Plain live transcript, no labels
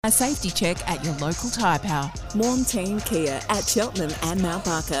A safety check at your local tyre power. Team Kia at Cheltenham and Mount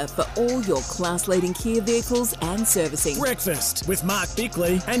Barker for all your class-leading Kia vehicles and servicing. Breakfast with Mark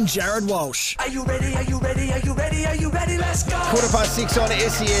Bickley and Jared Walsh. Are you ready? Are you ready? Are you ready? Are you ready? Let's go! 6:15 on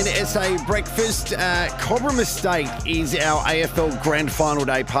SEN SA Breakfast. Cobram Estate is our AFL Grand Final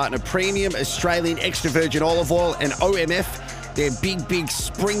Day partner. Premium Australian extra virgin olive oil and OMF. Their big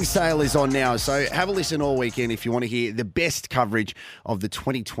spring sale is on now. So have a listen all weekend if you want to hear the best coverage of the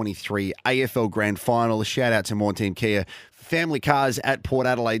 2023 AFL Grand Final. A shout out to Team Kia. Family cars at Port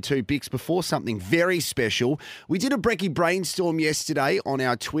Adelaide too. Bicks, before something very special, we did a brekkie brainstorm yesterday on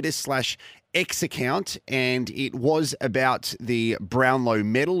our Twitter/X account, and it was about the Brownlow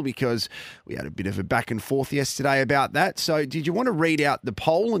medal because we had a bit of a back and forth yesterday about that. So did you want to read out the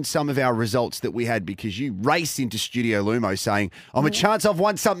poll and some of our results that we had, because you raced into Studio Lumo saying, I'm a chance I've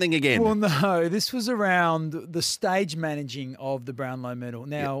won something again? Well, no, this was around the stage managing of the Brownlow medal.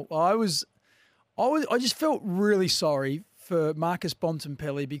 Now, I just felt really sorry for Marcus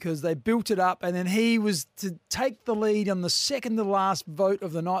Bontempelli because they built it up and then he was to take the lead on the second to last vote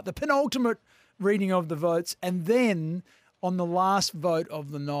of the night, the penultimate reading of the votes, and then on the last vote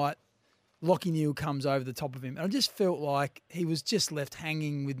of the night, Lachie Neale comes over the top of him. And I just felt like he was just left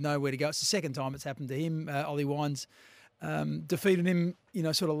hanging with nowhere to go. It's the second time it's happened to him. Ollie Wines defeated him,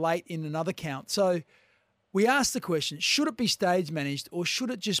 sort of late in another count. So we asked the question, should it be stage managed or should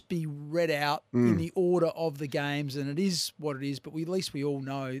it just be read out in the order of the games? And it is what it is, but at least we all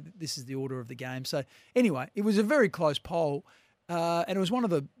know that this is the order of the game. So anyway, it was a very close poll, and it was one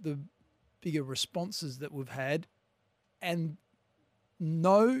of the bigger responses that we've had. And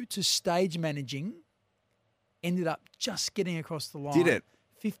no to stage managing ended up just getting across the line. Did it?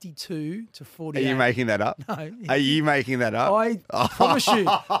 52 to 48. Are you making that up? No. Are you making that up? I promise you.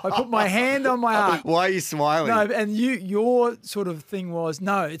 I put my hand on my heart. Why are you smiling? No, and your sort of thing was,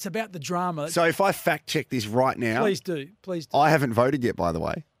 no, it's about the drama. So if I fact check this right now. Please do. I haven't voted yet, by the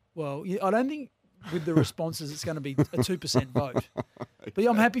way. Well, I don't think with the responses it's going to be a 2% vote. But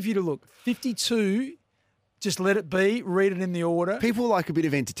I'm happy for you to look. 52, just let it be, read it in the order. People like a bit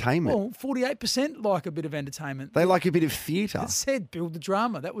of entertainment. Well, 48% like a bit of entertainment. They like a bit of theatre. It said build the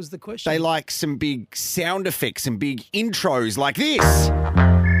drama. That was the question. They like some big sound effects and big intros like this.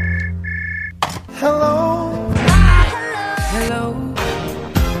 Hello.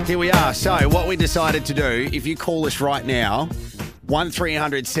 Here we are. So what we decided to do, if you call us right now,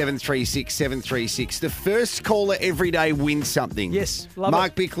 1300 736 736. The first caller every day wins something. Yes, love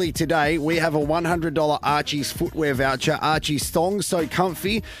Mark Bickley, today we have a $100 Archie's footwear voucher. Archie's thongs, so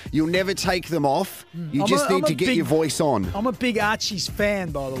comfy, you'll never take them off. You just need to get your voice on. I'm a big Archie's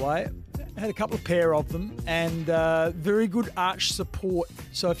fan, by the way. I had a couple of pair of them and very good arch support.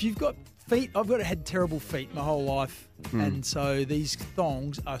 So if you've got feet, I've had terrible feet my whole life. And so these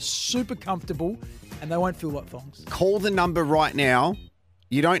thongs are super comfortable and they won't feel like thongs. Call the number right now.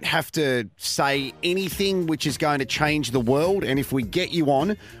 You don't have to say anything which is going to change the world. And if we get you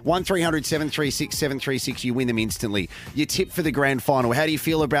on, 1300 736 736, you win them instantly. Your tip for the grand final. How do you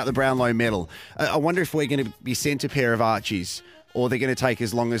feel about the Brownlow medal? I wonder if we're going to be sent a pair of Archies or they're going to take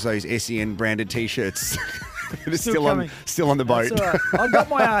as long as those SEN branded T-shirts. still on the boat. That's all right. I've got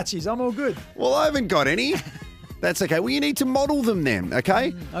my Archies. I'm all good. Well, I haven't got any. That's okay. Well, you need to model them then,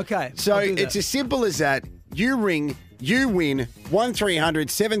 okay? Okay. So it's as simple as that. You ring, you win,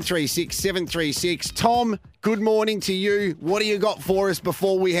 1300 736 736. Tom, good morning to you. What do you got for us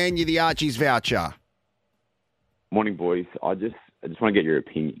before we hand you the Archie's voucher? Morning, boys. I just want to get your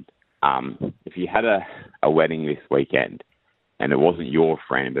opinion. If you had a wedding this weekend and it wasn't your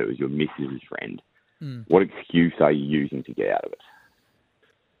friend, but it was your missus' friend, what excuse are you using to get out of it?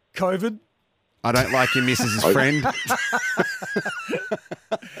 COVID. I don't like your missus' friend.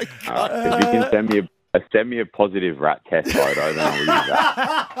 If you can send me a positive rat test photo, then I'll use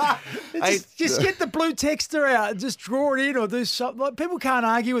that. Just get the blue texter out and just draw it in or do something. Like, people can't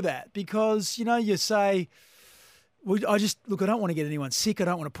argue with that because, you say, well, I don't want to get anyone sick. I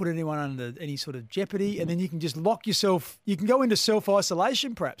don't want to put anyone under any sort of jeopardy. And then you can just lock yourself. You can go into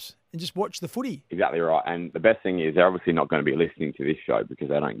self-isolation perhaps and just watch the footy. Exactly right. And the best thing is they're obviously not going to be listening to this show because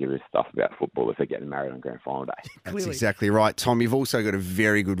they don't give us stuff about football if they're getting married on Grand Final Day. That's exactly right. Tom, you've also got a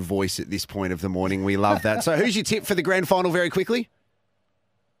very good voice at this point of the morning. We love that. So who's your tip for the Grand Final very quickly?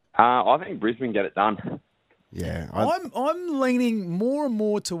 I think Brisbane get it done. Yeah. I'm leaning more and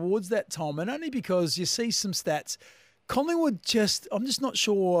more towards that, Tom, and only because you see some stats. Collingwood I'm just not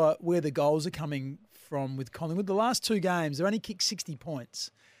sure where the goals are coming from with Collingwood. The last two games, they've only kicked 60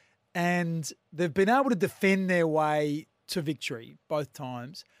 points. And they've been able to defend their way to victory both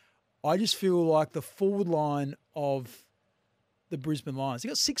times. I just feel like the forward line of the Brisbane Lions.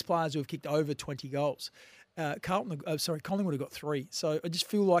 They've got 6 players who have kicked over 20 goals. Collingwood have got 3. So I just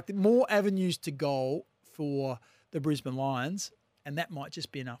feel like more avenues to goal for the Brisbane Lions, and that might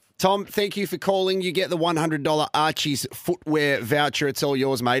just be enough. Tom, thank you for calling. You get the $100 Archie's footwear voucher. It's all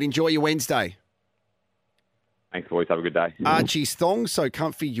yours, mate. Enjoy your Wednesday. Thanks, boys. Have a good day. Archie's thongs, so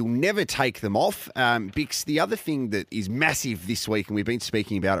comfy you'll never take them off. Bicks, the other thing that is massive this week, and we've been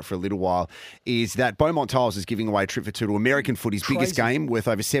speaking about it for a little while, is that Beaumont Tiles is giving away a trip for 2 to American footy's biggest game worth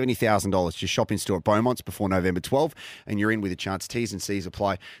over $70,000. Just shop in store at Beaumont's before November 12, and you're in with a chance. T's and C's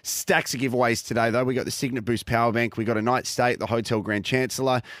apply. Stacks of giveaways today, though. We got the Signet Boost Power Bank. We got a night stay at the Hotel Grand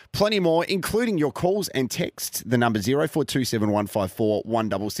Chancellor. Plenty more, including your calls and texts. The number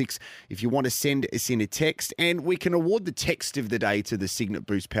 0427154166 if you want to send us in a text. And we can award the text of the day to the Signet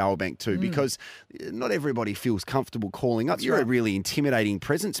Boost Power Bank too, because not everybody feels comfortable calling up. You're a really intimidating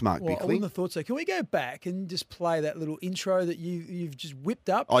presence, Mark Well, I Bickley. wouldn't have thought so. Can we go back and just play that little intro that you've just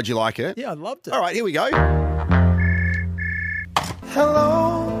whipped up? Oh, did you like it? Yeah, I loved it. All right, here we go.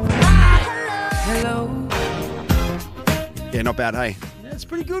 Hello. Yeah, not bad, hey? That's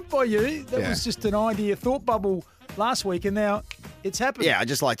pretty good by you. That was just an idea, thought bubble last week, and now it's happened. Yeah, I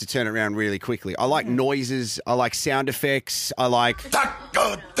just like to turn it around really quickly. I like noises. I like sound effects. I like...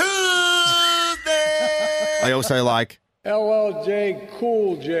 Taco Tuesday. I also like... LLJ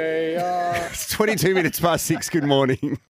Cool J. It's 22 minutes past 6. Good morning.